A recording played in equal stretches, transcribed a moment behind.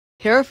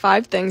Here are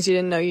 5 things you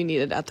didn't know you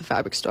needed at the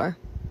fabric store.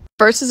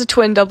 First is a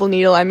twin double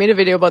needle. I made a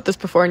video about this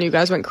before and you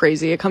guys went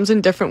crazy. It comes in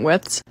different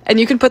widths,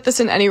 and you can put this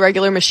in any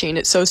regular machine.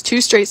 It sews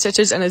 2 straight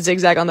stitches and a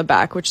zigzag on the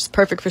back, which is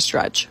perfect for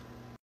stretch.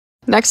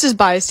 Next is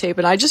bias tape,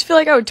 and I just feel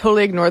like I would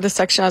totally ignore this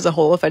section as a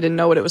whole if I didn't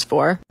know what it was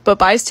for. But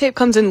bias tape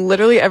comes in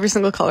literally every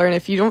single color, and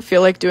if you don't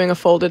feel like doing a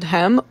folded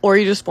hem, or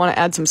you just want to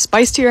add some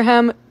spice to your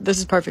hem, this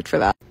is perfect for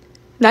that.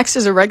 Next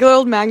is a regular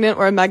old magnet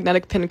or a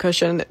magnetic pin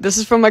cushion. This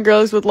is from my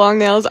girls with long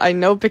nails. I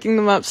know picking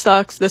them up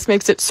sucks. This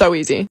makes it so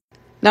easy.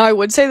 Now I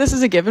would say this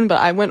is a given,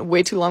 but I went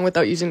way too long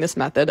without using this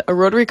method. A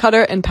rotary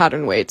cutter and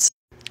pattern weights.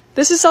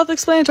 This is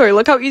self-explanatory.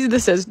 Look how easy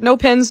this is. No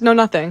pins, no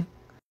nothing.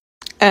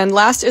 And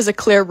last is a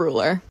clear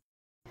ruler.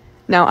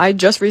 Now, I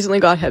just recently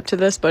got hip to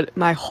this, but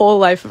my whole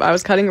life, if I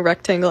was cutting a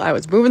rectangle, I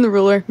was moving the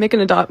ruler, making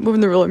a dot,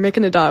 moving the ruler,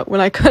 making a dot,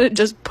 when I could have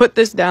just put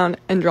this down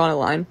and drawn a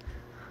line.